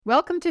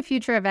Welcome to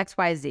Future of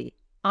XYZ.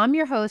 I'm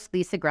your host,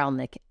 Lisa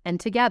Grelnick, and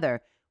together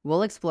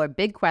we'll explore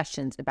big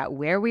questions about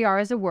where we are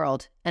as a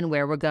world and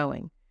where we're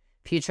going.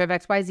 Future of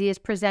XYZ is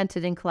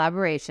presented in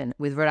collaboration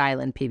with Rhode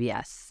Island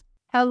PBS.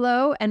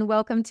 Hello, and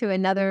welcome to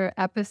another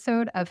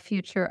episode of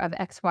Future of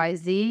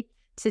XYZ.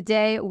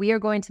 Today, we are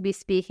going to be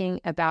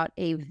speaking about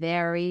a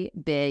very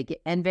big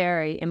and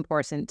very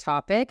important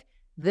topic,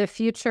 the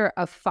future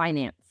of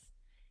finance.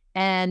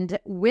 And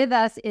with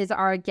us is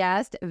our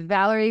guest,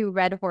 Valerie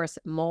Redhorse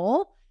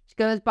Mohl. She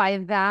goes by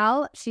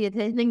Val. She is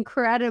an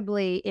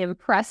incredibly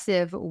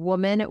impressive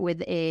woman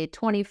with a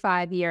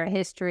 25-year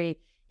history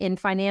in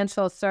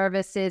financial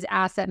services,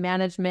 asset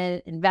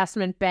management,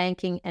 investment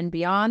banking, and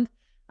beyond.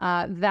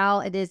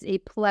 Val, it is a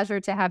pleasure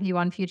to have you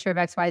on Future of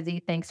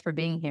XYZ. Thanks for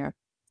being here.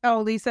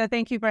 Oh, Lisa,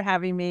 thank you for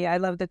having me. I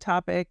love the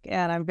topic,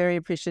 and I'm very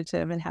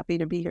appreciative and happy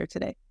to be here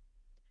today.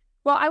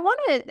 Well, I want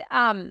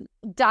to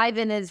dive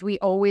in, as we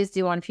always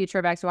do on Future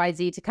of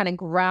XYZ, to kind of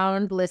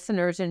ground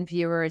listeners and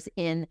viewers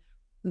in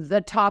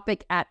the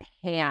topic at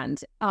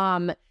hand.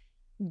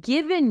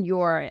 Given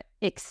your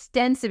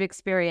extensive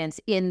experience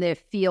in the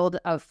field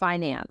of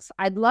finance,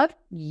 I'd love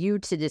you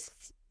to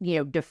just,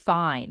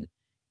 define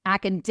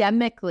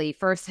academically,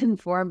 first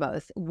and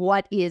foremost,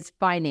 what is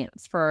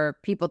finance for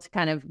people to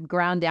kind of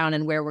ground down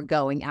and where we're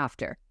going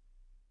after.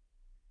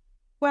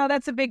 Well,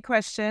 that's a big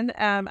question.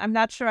 I'm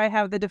not sure I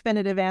have the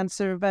definitive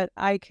answer, but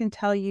I can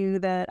tell you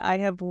that I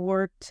have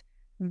worked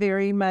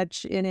very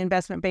much in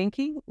investment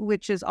banking,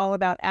 which is all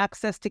about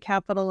access to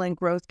capital and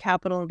growth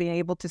capital and being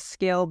able to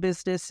scale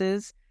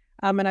businesses.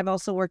 And I've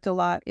also worked a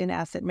lot in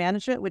asset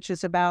management, which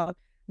is about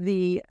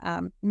the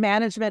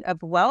management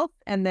of wealth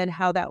and then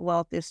how that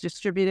wealth is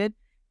distributed.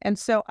 And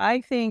so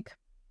I think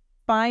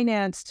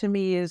finance to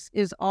me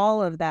is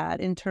all of that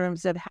in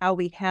terms of how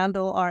we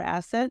handle our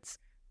assets,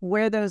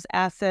 where those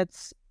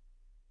assets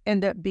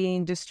end up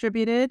being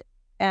distributed.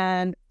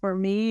 And for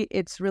me,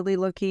 it's really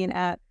looking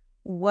at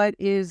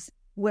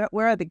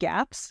where are the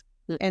gaps.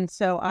 And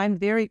so I'm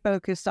very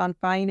focused on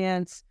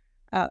finance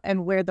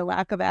and where the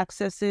lack of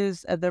access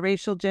is, the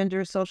racial,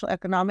 gender, social,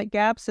 economic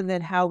gaps, and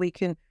then how we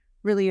can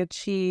really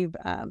achieve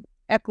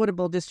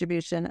equitable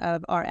distribution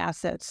of our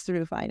assets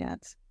through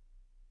finance.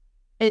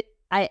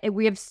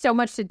 We have so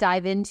much to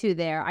dive into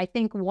there. I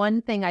think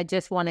one thing I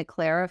just want to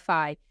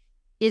clarify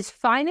is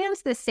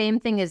finance the same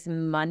thing as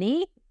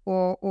money,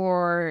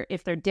 or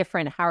if they're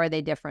different, how are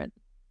they different?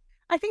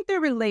 I think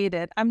they're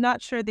related. I'm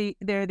not sure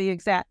they're the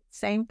exact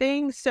same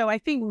thing. So I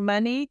think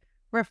money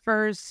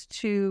refers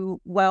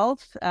to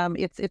wealth.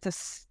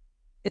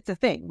 It's a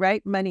thing,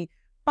 right? Money.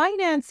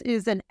 Finance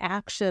is an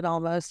action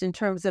almost in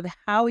terms of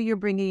how you're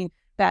bringing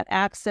that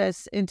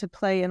access into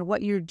play and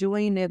what you're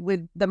doing it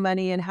with the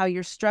money and how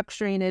you're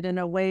structuring it in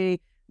a way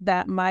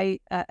that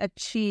might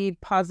achieve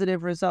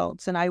positive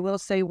results. And I will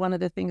say one of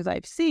the things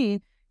I've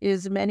seen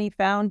is many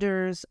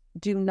founders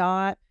do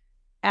not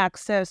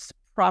access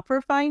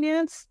proper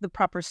finance, the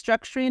proper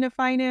structuring of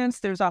finance.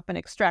 There's often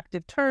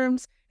extractive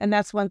terms. And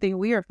that's one thing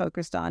we are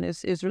focused on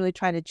is really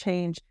trying to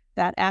change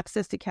that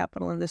access to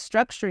capital and the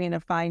structuring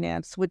of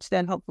finance, which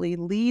then hopefully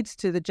leads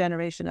to the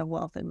generation of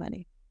wealth and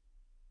money.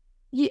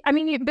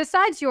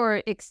 Besides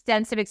your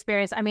extensive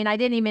experience, I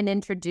didn't even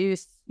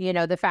introduce,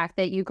 the fact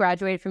that you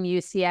graduated from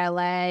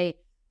UCLA,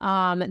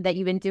 that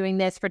you've been doing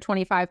this for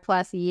 25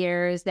 plus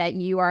years, that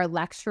you are a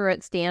lecturer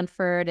at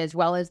Stanford, as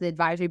well as the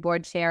advisory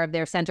board chair of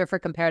their Center for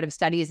Comparative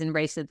Studies in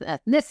Race and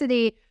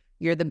Ethnicity.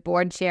 You're the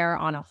board chair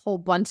on a whole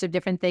bunch of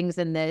different things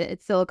in the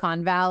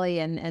Silicon Valley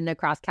and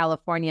across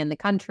California and the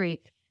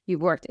country.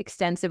 You've worked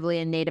extensively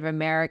in Native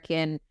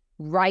American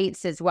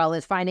rights as well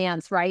as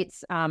finance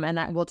rights,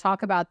 and we'll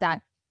talk about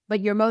that. But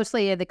you're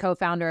mostly the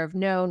co-founder of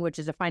Known, which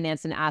is a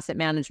finance and asset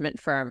management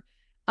firm.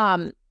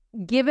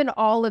 Given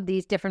all of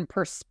these different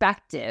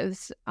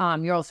perspectives,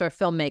 you're also a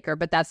filmmaker,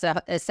 but that's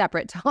a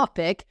separate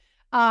topic.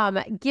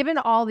 Given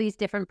all these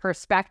different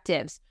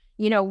perspectives,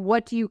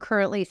 what do you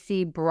currently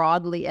see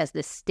broadly as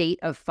the state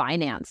of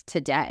finance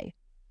today?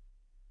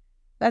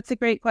 That's a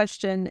great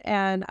question.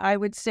 And I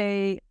would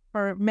say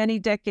for many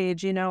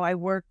decades, I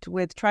worked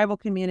with tribal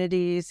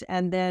communities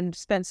and then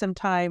spent some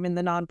time in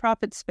the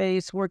nonprofit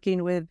space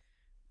working with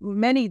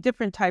many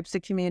different types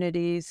of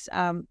communities.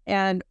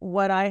 And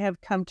what I have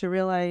come to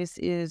realize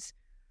is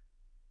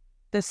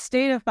the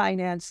state of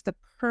finance, the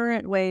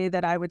current way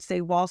that I would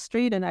say Wall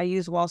Street, and I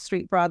use Wall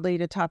Street broadly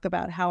to talk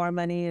about how our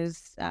money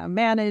is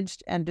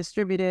managed and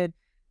distributed,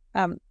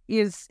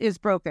 is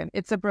broken.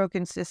 It's a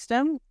broken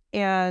system.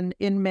 And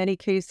in many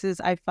cases,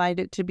 I find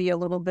it to be a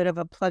little bit of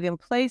a plug and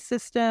play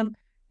system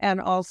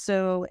and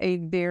also a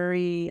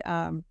very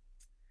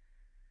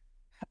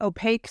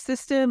opaque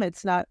system.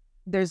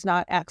 There's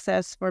not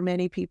access for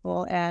many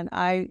people. And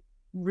I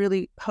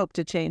really hope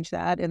to change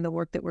that in the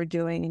work that we're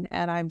doing.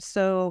 And I'm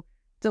so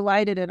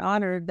delighted and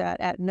honored that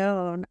at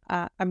Known,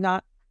 I'm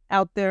not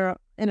out there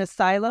in a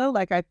silo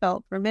like I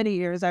felt for many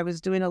years. I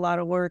was doing a lot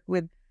of work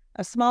with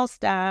a small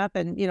staff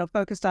and,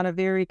 focused on a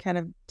very kind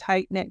of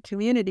tight-knit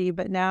community.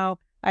 But now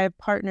I have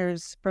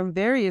partners from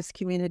various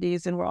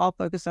communities and we're all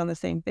focused on the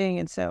same thing.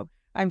 And so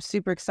I'm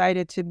super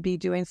excited to be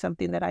doing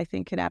something that I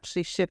think can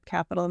actually shift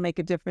capital and make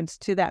a difference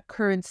to that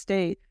current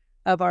state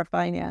of our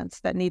finance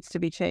that needs to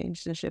be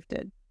changed and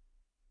shifted.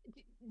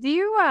 Do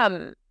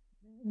you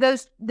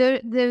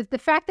the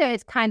fact that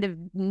it's kind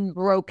of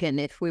broken,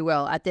 if we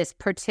will, at this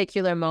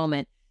particular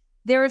moment,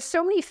 there are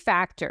so many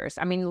factors.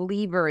 I mean,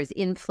 levers,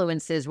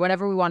 influences,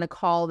 whatever we want to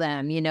call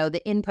them,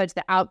 the inputs,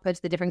 the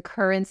outputs, the different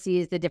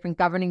currencies, the different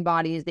governing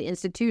bodies, the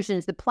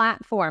institutions, the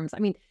platforms. I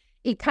mean,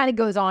 it kind of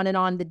goes on and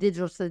on, the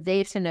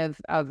digitalization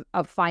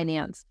of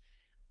finance.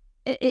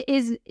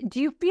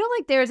 Do you feel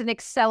like there's an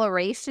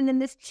acceleration in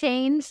this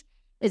change?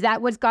 Is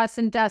that what's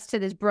gotten us to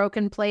this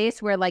broken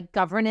place where like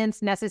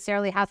governance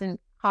necessarily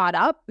hasn't caught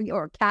up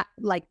or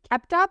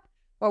kept up?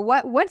 Or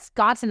what's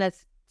gotten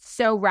us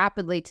so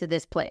rapidly to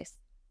this place?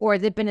 Or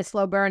has it been a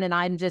slow burn and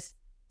I'm just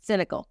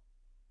cynical?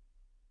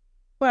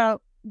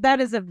 Well,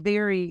 that is a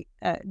very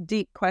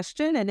deep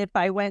question. And if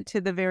I went to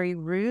the very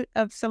root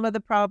of some of the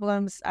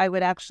problems, I'm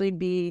going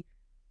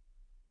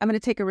to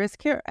take a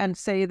risk here and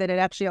say that it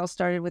actually all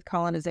started with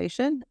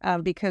colonization,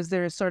 because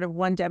there's sort of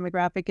one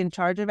demographic in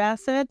charge of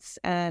assets,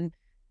 and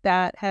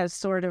that has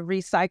sort of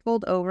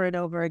recycled over and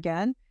over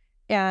again.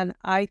 And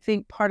I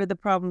think part of the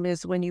problem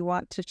is when you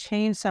want to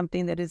change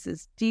something that is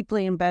as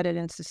deeply embedded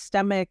in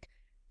systemic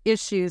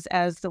issues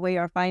as the way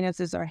our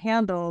finances are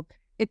handled,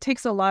 it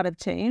takes a lot of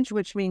change,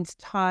 which means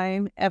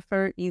time,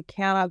 effort. You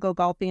cannot go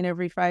golfing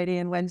every Friday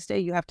and Wednesday.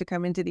 You have to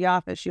come into the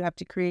office. You have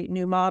to create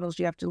new models.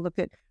 You have to look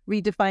at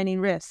redefining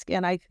risk.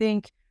 And I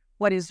think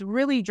what is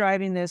really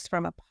driving this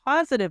from a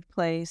positive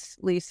place,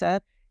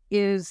 Lisa,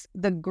 is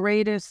the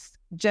greatest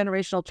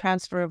generational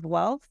transfer of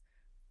wealth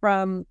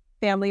from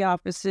family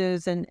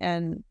offices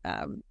and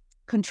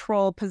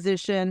control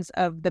positions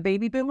of the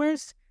baby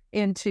boomers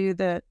into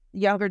the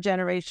younger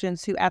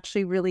generations who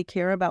actually really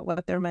care about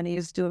what their money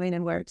is doing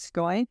and where it's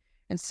going.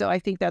 And so I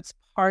think that's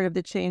part of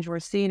the change we're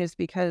seeing, is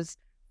because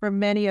for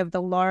many of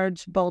the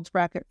large bulge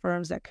bracket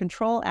firms that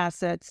control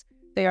assets,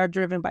 they are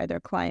driven by their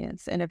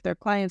clients. And if their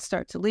clients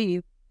start to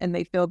leave and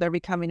they feel they're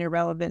becoming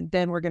irrelevant,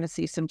 then we're going to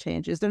see some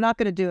changes. They're not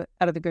going to do it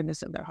out of the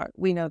goodness of their heart.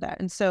 We know that.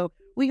 And so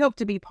we hope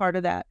to be part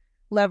of that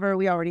lever.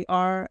 We already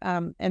are,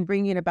 and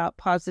bringing about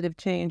positive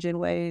change in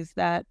ways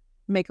that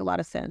make a lot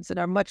of sense and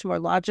are much more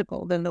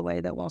logical than the way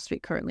that Wall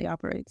Street currently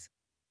operates.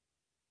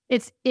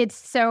 It's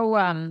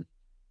so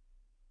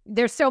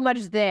there's so much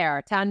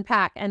there to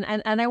unpack, and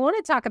I want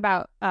to talk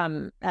about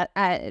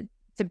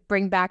to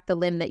bring back the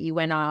limb that you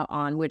went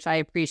on, which I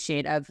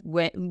appreciate, of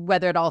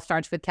whether it all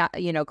starts with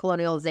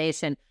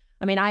colonialization.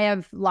 I mean, I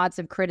have lots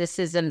of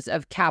criticisms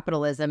of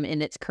capitalism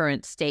in its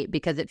current state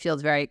because it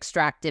feels very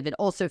extractive. It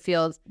also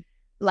feels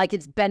like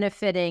it's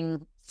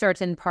benefiting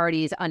certain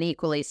parties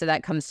unequally. So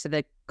that comes to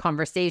the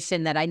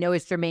conversation that I know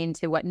is germane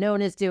to what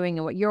Nona is doing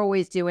and what you're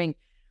always doing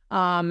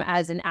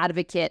as an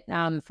advocate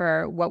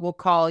for what we'll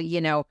call,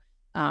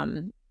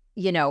 whether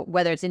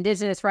it's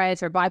indigenous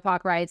rights or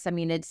BIPOC rights. I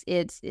mean,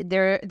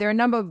 there are a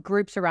number of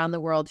groups around the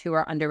world who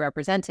are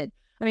underrepresented.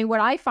 I mean,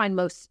 what I find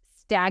most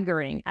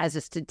staggering as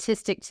a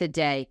statistic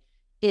today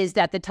is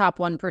that the top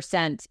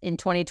 1% in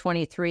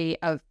 2023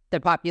 of the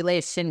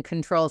population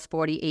controls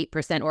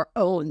 48% or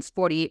owns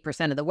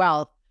 48% of the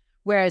wealth,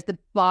 whereas the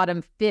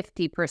bottom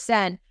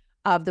 50%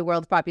 of the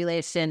world's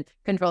population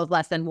controls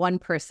less than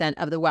 1%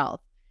 of the wealth.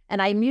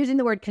 And I'm using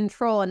the word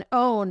control and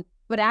own,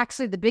 but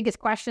actually the biggest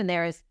question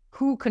there is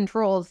who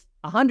controls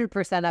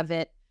 100% of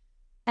it.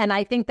 And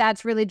I think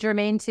that's really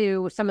germane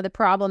to some of the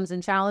problems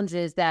and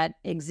challenges that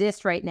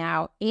exist right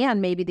now,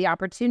 and maybe the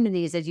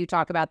opportunities as you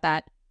talk about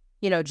that,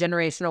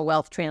 generational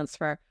wealth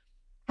transfer.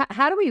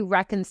 How do we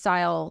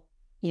reconcile,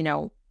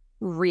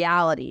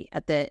 reality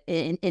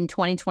in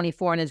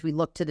 2024 and as we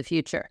look to the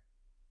future?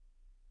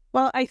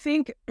 Well, I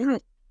think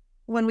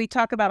when we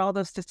talk about all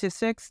those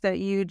statistics that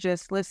you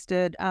just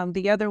listed,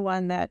 the other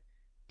one that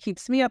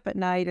keeps me up at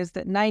night is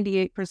that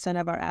 98%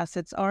 of our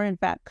assets are in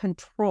fact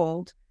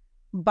controlled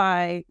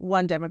by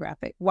one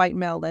demographic, white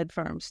male-led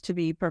firms, to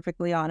be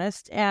perfectly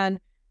honest. And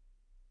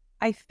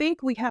I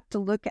think we have to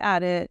look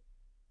at it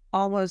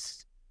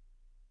almost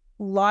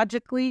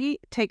logically,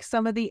 take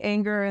some of the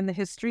anger and the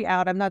history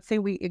out. I'm not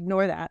saying we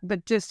ignore that,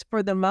 but just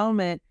for the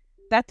moment,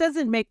 that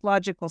doesn't make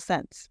logical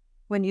sense.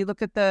 When you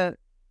look at the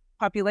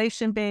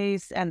population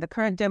base and the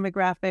current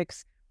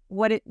demographics,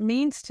 what it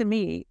means to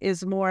me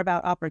is more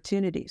about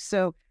opportunity.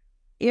 So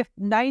if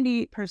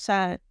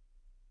 90%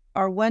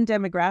 are one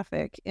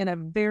demographic in a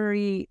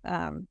very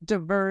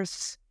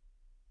diverse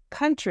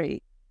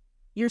country,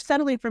 you're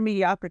settling for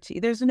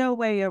mediocrity. There's no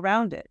way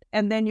around it.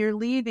 And then you're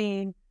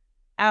leaving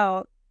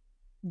out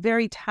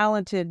very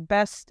talented,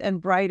 best and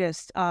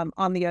brightest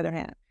on the other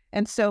hand.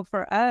 And so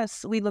for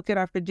us, we look at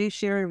our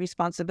fiduciary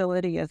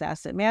responsibility as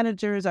asset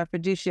managers, our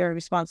fiduciary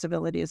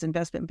responsibility as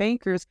investment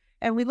bankers,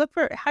 and we look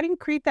for how do you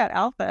create that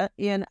alpha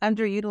in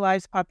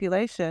underutilized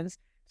populations.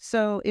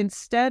 So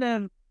instead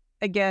of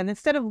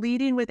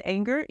leading with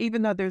anger,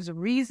 even though there's a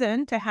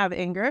reason to have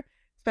anger,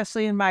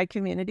 especially in my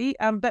community,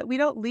 but we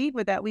don't lead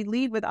with that. We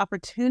lead with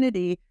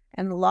opportunity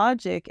and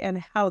logic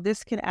and how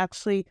this can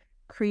actually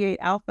create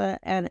alpha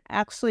and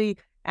actually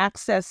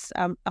access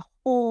a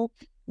whole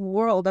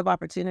world of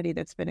opportunity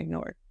that's been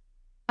ignored.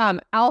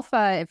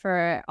 Alpha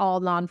for all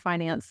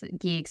non-finance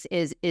geeks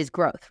is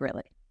growth,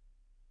 really.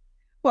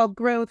 Well,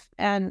 growth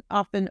and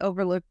often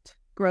overlooked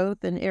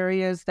growth in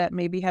areas that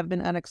maybe have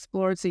been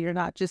unexplored. So you're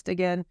not just,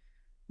 again,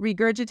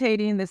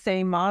 regurgitating the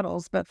same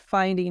models, but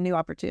finding new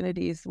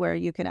opportunities where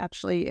you can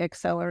actually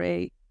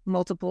accelerate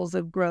multiples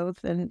of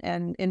growth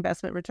and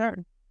investment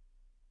return.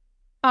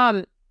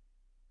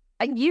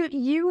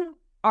 You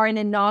are an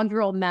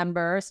inaugural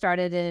member,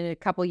 started a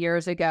couple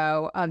years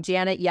ago, of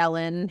Janet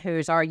Yellen,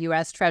 who's our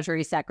U.S.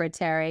 Treasury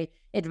Secretary,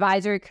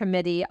 Advisory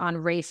Committee on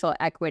Racial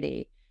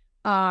Equity.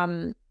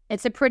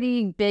 It's a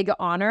pretty big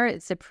honor.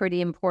 It's a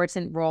pretty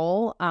important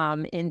role.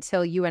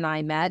 Until you and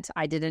I met,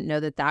 I didn't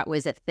know that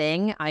was a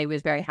thing. I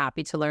was very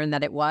happy to learn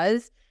that it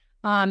was.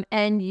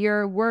 And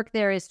your work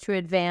there is to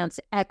advance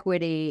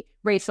equity,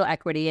 racial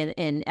equity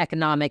in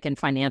economic and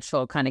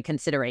financial kind of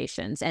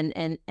considerations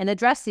and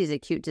address these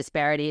acute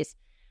disparities.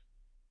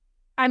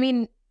 I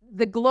mean,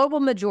 the global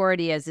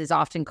majority, as is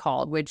often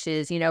called, which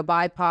is,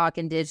 BIPOC,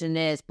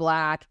 Indigenous,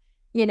 Black,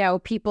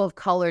 people of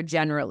color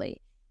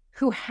generally,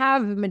 who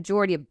have a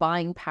majority of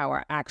buying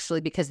power, actually,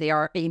 because they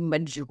are a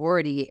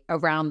majority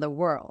around the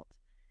world.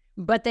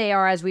 But they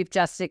are, as we've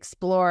just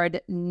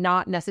explored,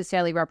 not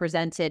necessarily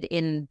represented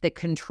in the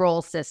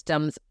control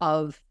systems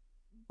of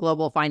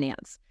global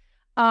finance.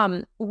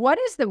 What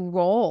is the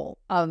role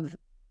of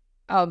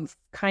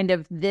kind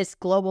of this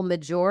global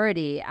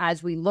majority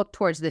as we look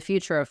towards the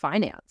future of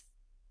finance?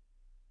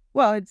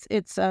 Well,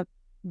 it's a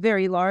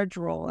very large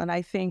role. And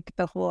I think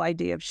the whole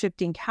idea of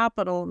shifting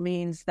capital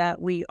means that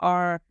we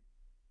are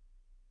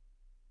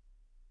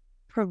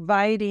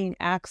providing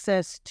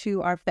access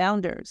to our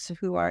founders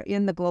who are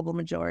in the global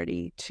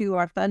majority, to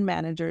our fund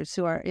managers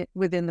who are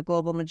within the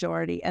global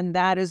majority. And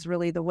that is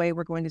really the way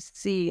we're going to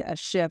see a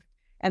shift.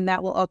 And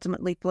that will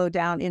ultimately flow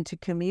down into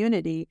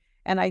community.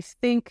 And I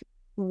think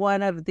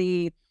one of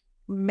the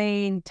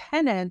main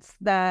tenets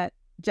that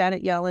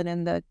Janet Yellen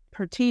and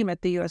her team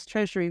at the U.S.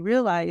 Treasury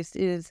realized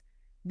is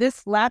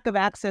this lack of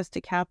access to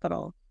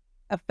capital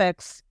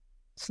affects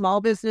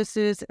small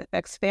businesses, it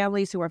affects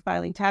families who are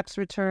filing tax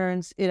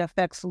returns, it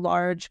affects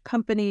large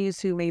companies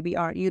who maybe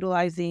aren't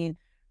utilizing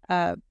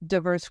a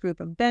diverse group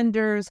of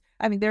vendors.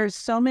 I mean, there's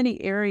so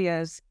many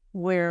areas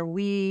where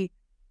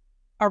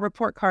our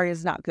report card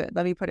is not good,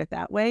 let me put it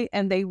that way,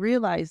 and they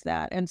realize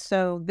that. And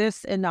so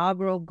this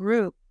inaugural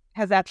group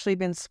has actually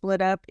been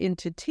split up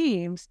into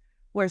teams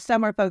where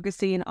some are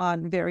focusing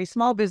on very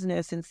small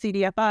business and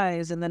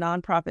CDFIs in the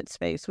nonprofit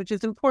space, which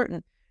is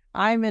important.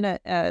 I'm in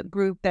a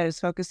group that is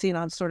focusing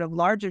on sort of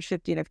larger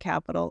shifting of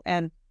capital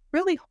and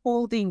really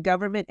holding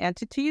government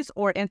entities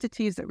or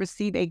entities that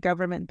receive a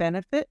government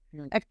benefit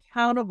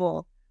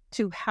accountable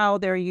to how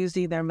they're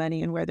using their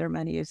money and where their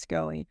money is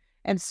going.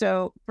 And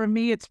so for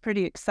me, it's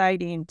pretty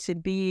exciting to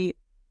be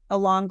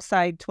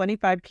alongside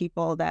 25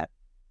 people that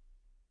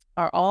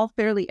are all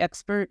fairly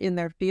expert in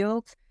their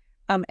fields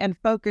and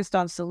focused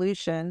on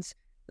solutions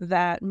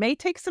that may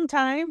take some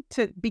time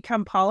to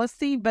become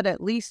policy, but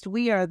at least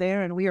we are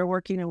there and we are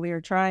working and we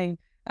are trying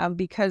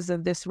because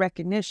of this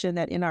recognition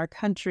that in our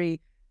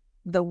country,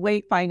 the way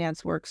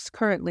finance works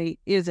currently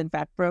is in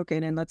fact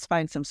broken, and let's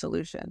find some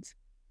solutions.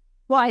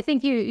 Well, I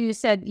think you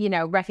said,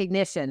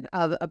 recognition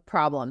of a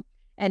problem.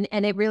 And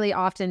it really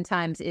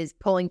oftentimes is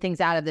pulling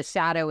things out of the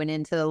shadow and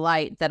into the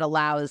light that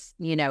allows,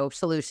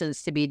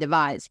 solutions to be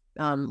devised.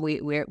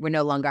 We're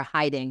no longer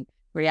hiding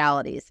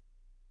realities.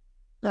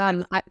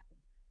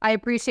 I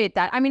appreciate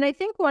that. I mean, I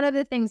think one of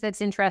the things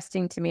that's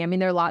interesting to me, I mean,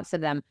 there are lots of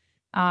them.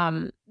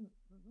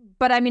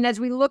 But I mean, as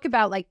we look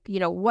about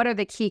what are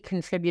the key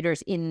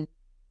contributors in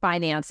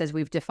finance as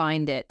we've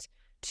defined it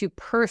to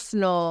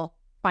personal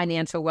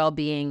financial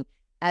well-being,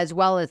 as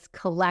well as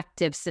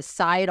collective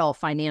societal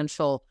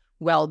financial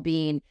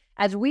well-being,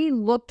 as we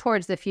look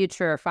towards the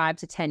future 5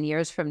 to 10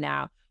 years from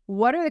now,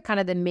 what are the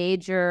kind of the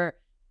major,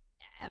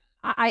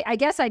 I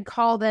guess I'd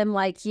call them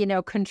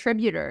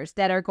contributors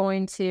that are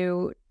going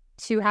to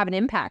have an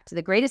impact,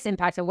 the greatest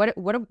impact, and what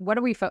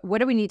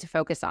do we need to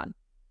focus on?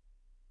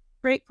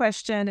 Great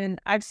question,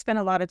 and I've spent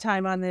a lot of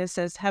time on this,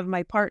 as have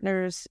my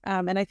partners,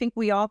 and I think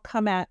we all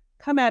come at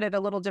it a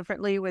little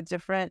differently with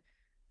different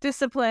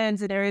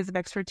disciplines and areas of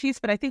expertise,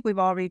 but I think we've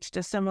all reached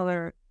a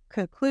similar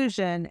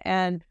conclusion.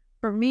 And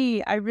for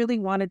me, I really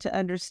wanted to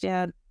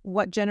understand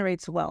what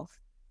generates wealth,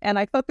 and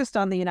I focused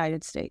on the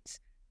United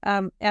States,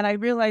 and I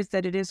realized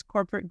that it is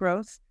corporate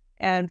growth.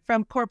 And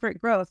from corporate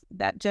growth,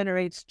 that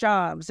generates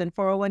jobs and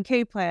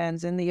 401k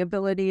plans and the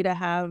ability to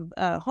have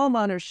home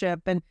ownership.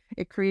 And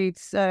it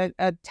creates a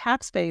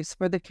tax base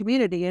for the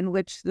community in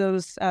which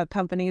those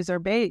companies are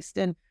based.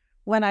 And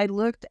when I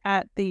looked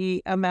at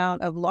the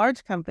amount of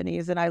large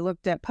companies and I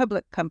looked at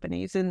public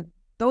companies, and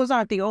those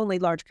aren't the only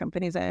large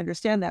companies, I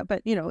understand that,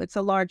 but, it's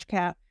a large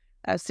cap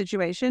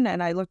situation.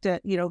 And I looked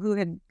at, who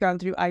had gone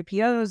through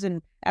IPOs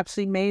and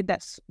actually made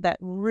that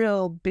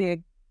real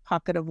big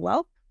pocket of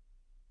wealth.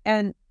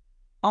 And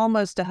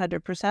almost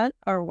 100%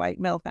 are white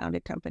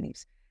male-founded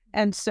companies.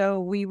 And so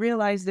we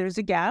realize there's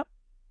a gap.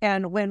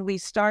 And when we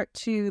start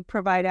to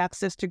provide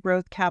access to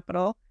growth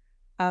capital,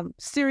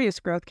 serious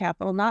growth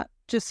capital, not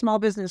just small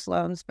business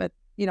loans, but,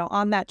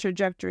 on that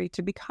trajectory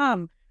to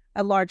become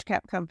a large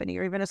cap company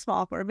or even a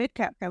small or mid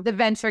cap company. The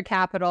venture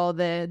capital,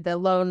 the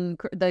loan,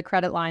 the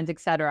credit lines, et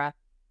cetera.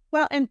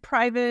 Well, and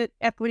private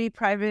equity,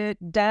 private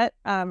debt,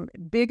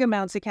 big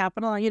amounts of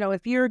capital.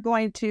 If you're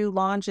going to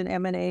launch an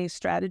M&A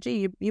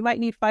strategy, you might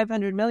need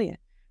 $500 million.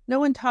 No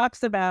one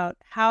talks about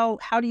how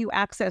do you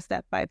access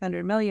that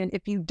 $500 million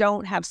if you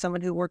don't have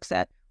someone who works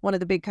at one of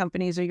the big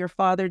companies, or your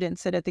father didn't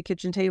sit at the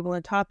kitchen table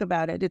and talk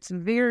about it. It's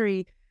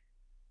very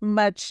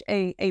much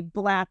a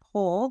black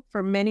hole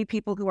for many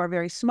people who are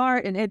very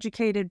smart and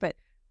educated, but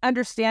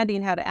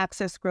understanding how to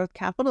access growth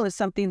capital is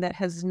something that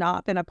has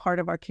not been a part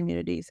of our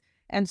communities.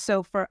 And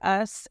so for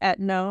us at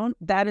Known,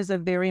 that is a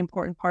very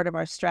important part of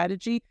our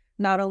strategy,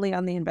 not only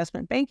on the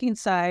investment banking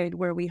side,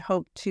 where we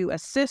hope to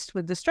assist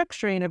with the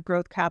structuring of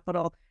growth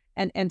capital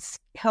and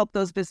help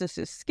those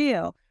businesses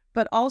scale,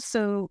 but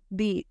also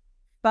the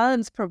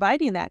funds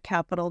providing that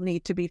capital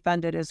need to be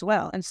funded as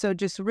well. And so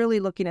just really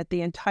looking at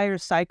the entire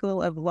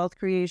cycle of wealth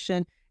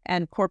creation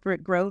and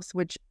corporate growth,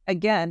 which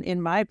again,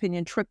 in my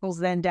opinion, trickles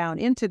then down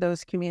into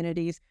those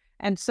communities.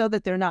 And so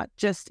that they're not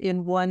just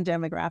in one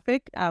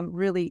demographic,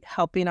 really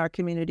helping our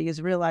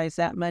communities realize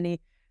that money.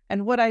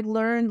 And what I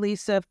learned,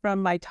 Lisa,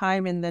 from my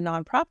time in the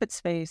nonprofit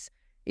space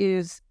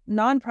is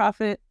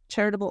nonprofit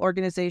charitable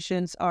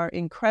organizations are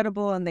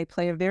incredible and they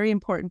play a very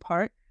important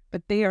part,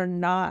 but they are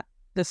not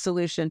the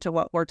solution to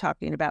what we're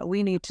talking about.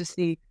 We need to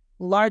see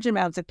large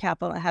amounts of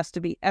capital. It has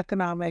to be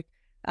economic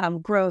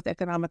growth,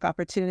 economic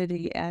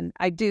opportunity. And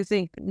I do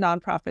think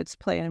nonprofits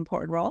play an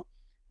important role.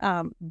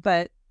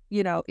 But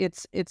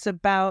it's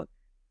about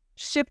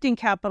shifting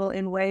capital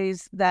in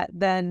ways that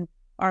then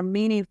are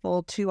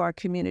meaningful to our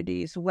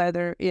communities,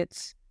 whether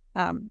it's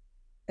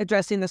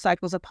addressing the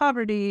cycles of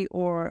poverty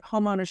or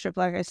homeownership,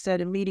 like I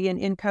said, and median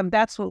income.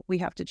 That's what we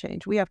have to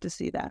change. We have to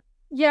see that.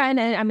 Yeah. And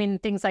I mean,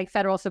 things like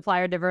federal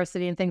supplier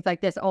diversity and things like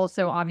this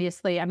also,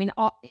 obviously, I mean,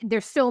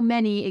 there's so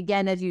many,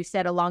 again, as you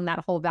said, along that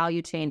whole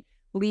value chain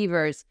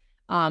levers.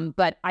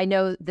 But I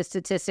know the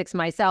statistics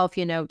myself,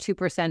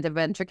 2% of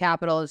venture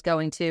capital is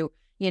going to,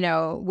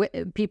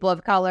 people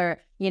of color,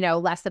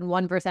 less than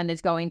 1%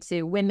 is going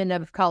to women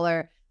of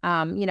color.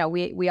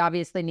 We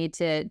obviously need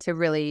to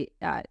really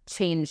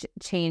change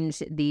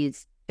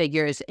these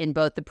figures in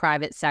both the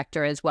private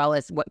sector as well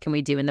as what can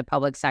we do in the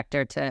public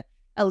sector to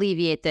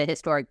alleviate the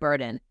historic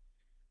burden.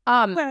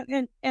 Well,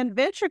 and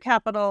venture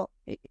capital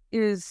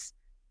is,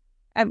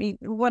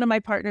 one of my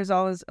partners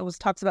always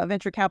talks about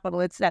venture capital.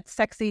 It's that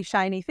sexy,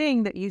 shiny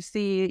thing that you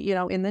see,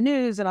 in the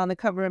news and on the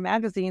cover of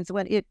magazines,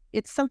 when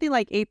it's something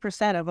like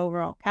 8% of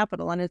overall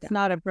capital, and it's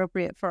not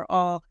appropriate for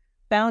all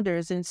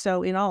founders. And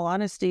so in all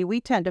honesty,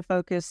 we tend to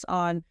focus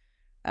on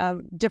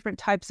different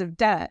types of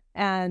debt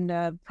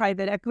and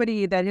private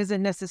equity that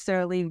isn't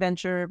necessarily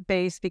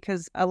venture-based,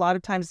 because a lot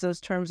of times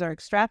those terms are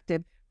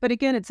extractive. But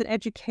again, it's an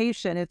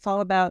education. It's all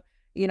about,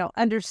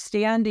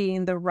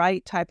 understanding the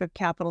right type of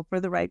capital for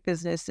the right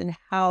business and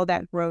how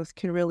that growth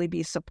can really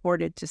be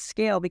supported to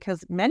scale.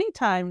 Because many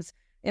times,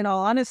 in all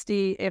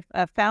honesty, if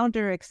a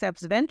founder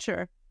accepts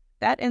venture,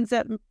 that ends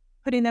up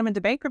putting them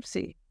into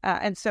bankruptcy.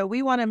 And so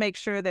we want to make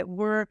sure that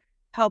we're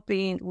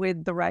helping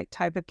with the right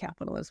type of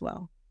capital as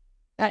well.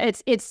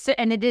 It is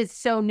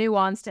so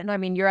nuanced. And I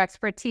mean, your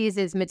expertise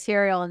is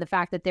material, and the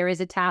fact that there is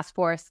a task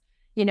force,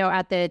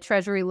 at the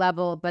Treasury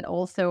level, but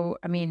also,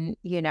 I mean,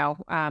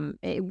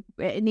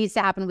 it needs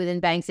to happen within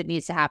banks. It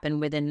needs to happen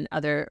within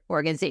other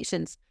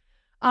organizations.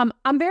 I'm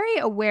very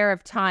aware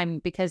of time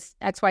because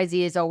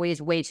XYZ is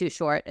always way too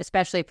short,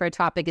 especially for a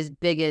topic as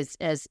big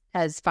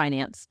as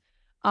finance.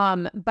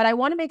 But I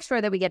want to make sure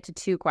that we get to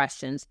two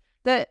questions.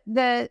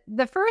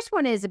 The first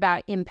one is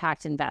about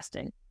impact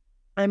investing.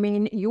 I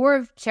mean, you're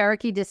of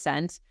Cherokee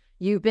descent.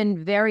 You've been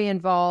very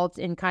involved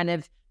in kind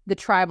of the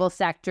tribal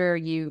sector.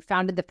 You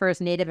founded the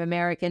first Native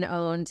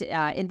American-owned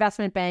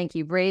investment bank.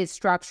 You've raised,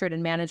 structured,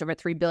 and managed over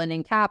 $3 billion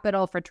in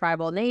capital for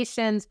tribal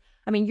nations.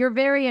 I mean, you're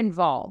very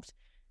involved.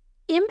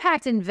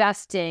 Impact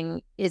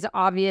investing is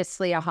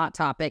obviously a hot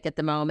topic at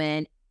the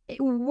moment.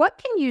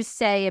 What can you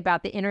say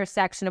about the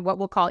intersection of what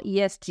we'll call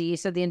ESG,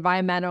 so the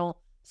environmental,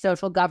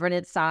 social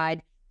governance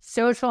side,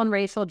 social and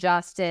racial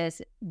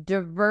justice,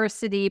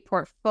 diversity,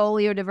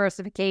 portfolio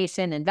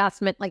diversification,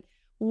 investment? Like,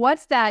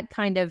 what's that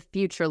kind of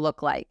future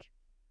look like?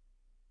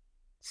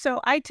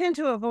 So I tend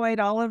to avoid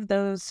all of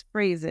those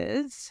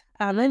phrases.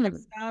 I've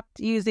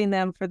stopped using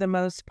them for the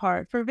most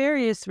part for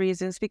various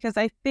reasons, because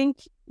I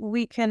think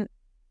we can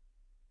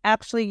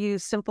actually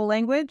use simple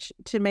language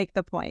to make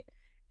the point.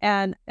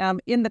 And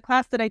in the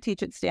class that I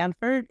teach at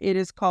Stanford, it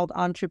is called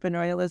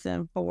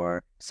Entrepreneurialism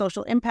for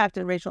Social Impact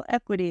and Racial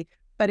Equity.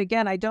 But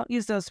again, I don't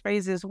use those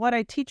phrases. What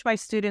I teach my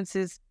students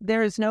is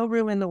there is no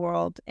room in the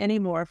world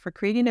anymore for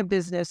creating a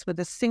business with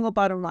a single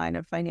bottom line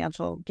of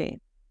financial gain.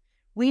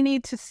 We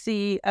need to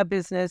see a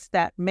business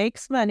that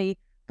makes money,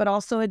 but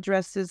also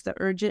addresses the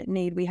urgent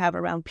need we have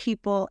around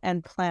people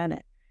and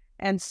planet.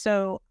 And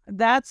so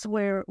that's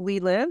where we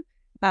live.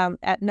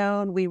 At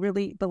Known, we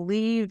really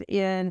believe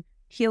in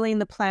healing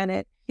the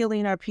planet,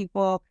 healing our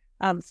people,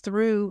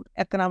 through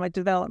economic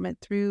development,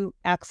 through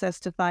access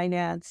to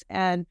finance.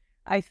 And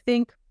I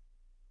think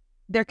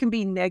there can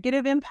be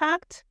negative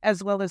impact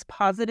as well as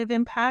positive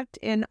impact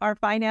in our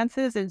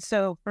finances. And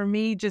so for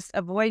me, just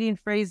avoiding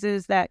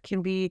phrases that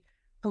can be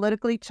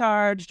politically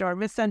charged or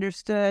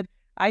misunderstood,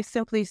 I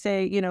simply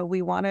say,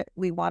 we want to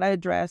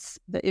address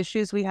the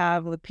issues we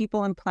have with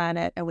people and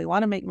planet, and we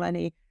want to make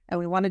money, and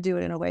we want to do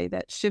it in a way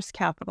that shifts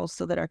capital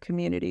so that our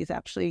communities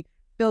actually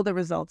feel the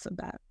results of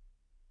that.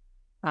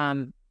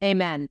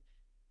 Amen.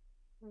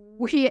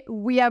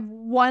 We have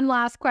one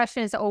last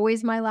question. It's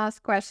always my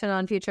last question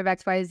on Future of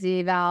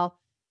XYZ, Val.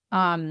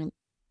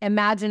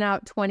 Imagine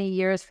out 20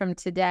 years from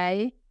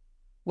today.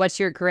 What's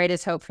your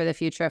greatest hope for the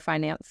future of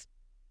finance?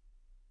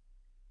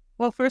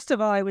 Well, first of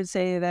all, I would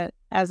say that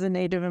as a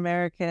Native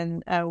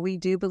American, we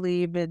do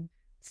believe in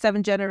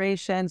 7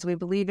 generations. We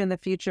believe in the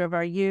future of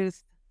our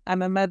youth.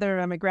 I'm a mother,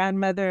 I'm a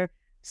grandmother.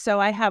 So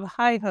I have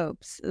high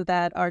hopes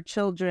that our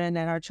children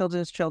and our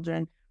children's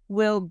children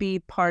will be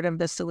part of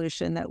the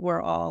solution that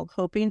we're all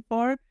hoping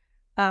for.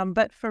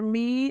 But for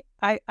me,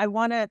 I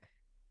want to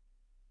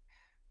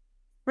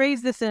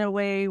phrase this in a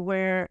way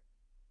where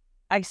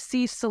I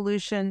see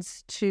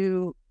solutions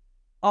to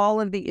all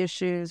of the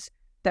issues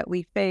that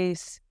we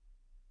face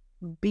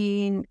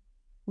being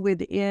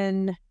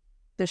within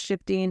the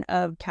shifting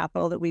of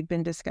capital that we've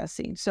been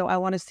discussing. So I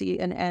want to see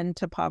an end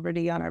to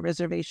poverty on our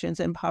reservations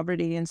and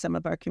poverty in some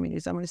of our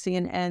communities. I want to see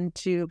an end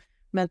to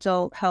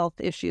mental health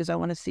issues. I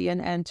want to see an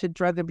end to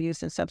drug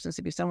abuse and substance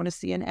abuse. I want to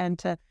see an end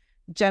to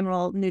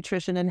general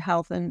nutrition and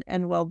health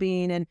and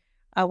well-being. And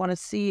I want to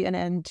see an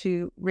end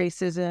to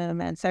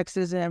racism and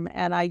sexism.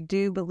 And I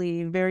do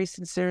believe very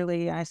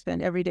sincerely, I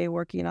spend every day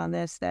working on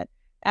this, that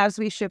as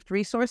we shift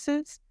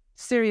resources,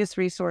 serious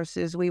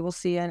resources, we will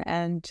see an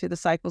end to the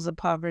cycles of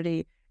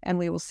poverty, and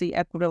we will see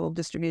equitable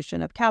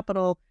distribution of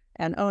capital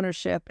and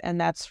ownership.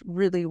 And that's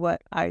really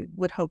what I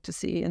would hope to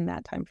see in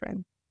that time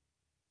frame.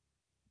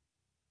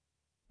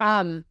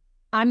 I'm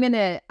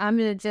gonna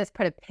just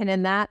put a pin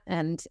in that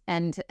and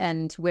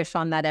wish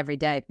on that every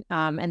day.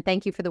 And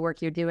thank you for the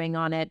work you're doing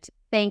on it.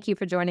 Thank you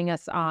for joining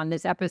us on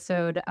this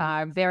episode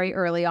very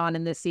early on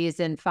in the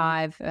season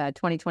 5,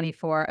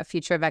 2024, A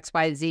Future of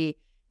XYZ.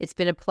 It's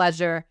been a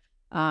pleasure.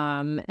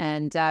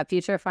 And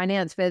Future of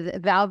Finance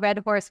with Val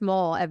Redhorse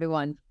Mohl,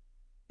 everyone.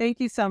 Thank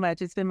you so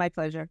much. It's been my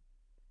pleasure.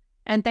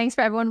 And thanks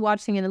for everyone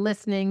watching and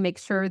listening. Make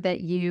sure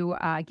that you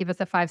give us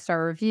a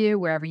 5-star review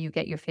wherever you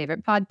get your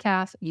favorite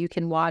podcast. You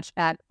can watch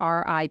at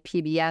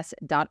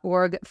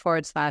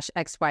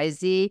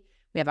ripbs.org/XYZ.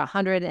 We have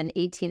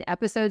 118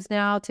 episodes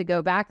now to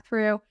go back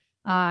through.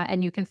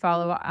 And you can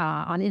follow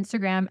on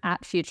Instagram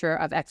at Future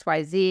of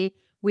XYZ.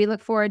 We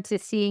look forward to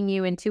seeing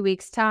you in 2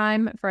 weeks'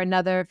 time for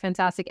another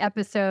fantastic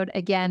episode.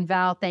 Again,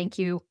 Val, thank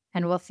you,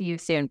 and we'll see you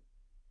soon.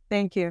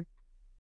 Thank you.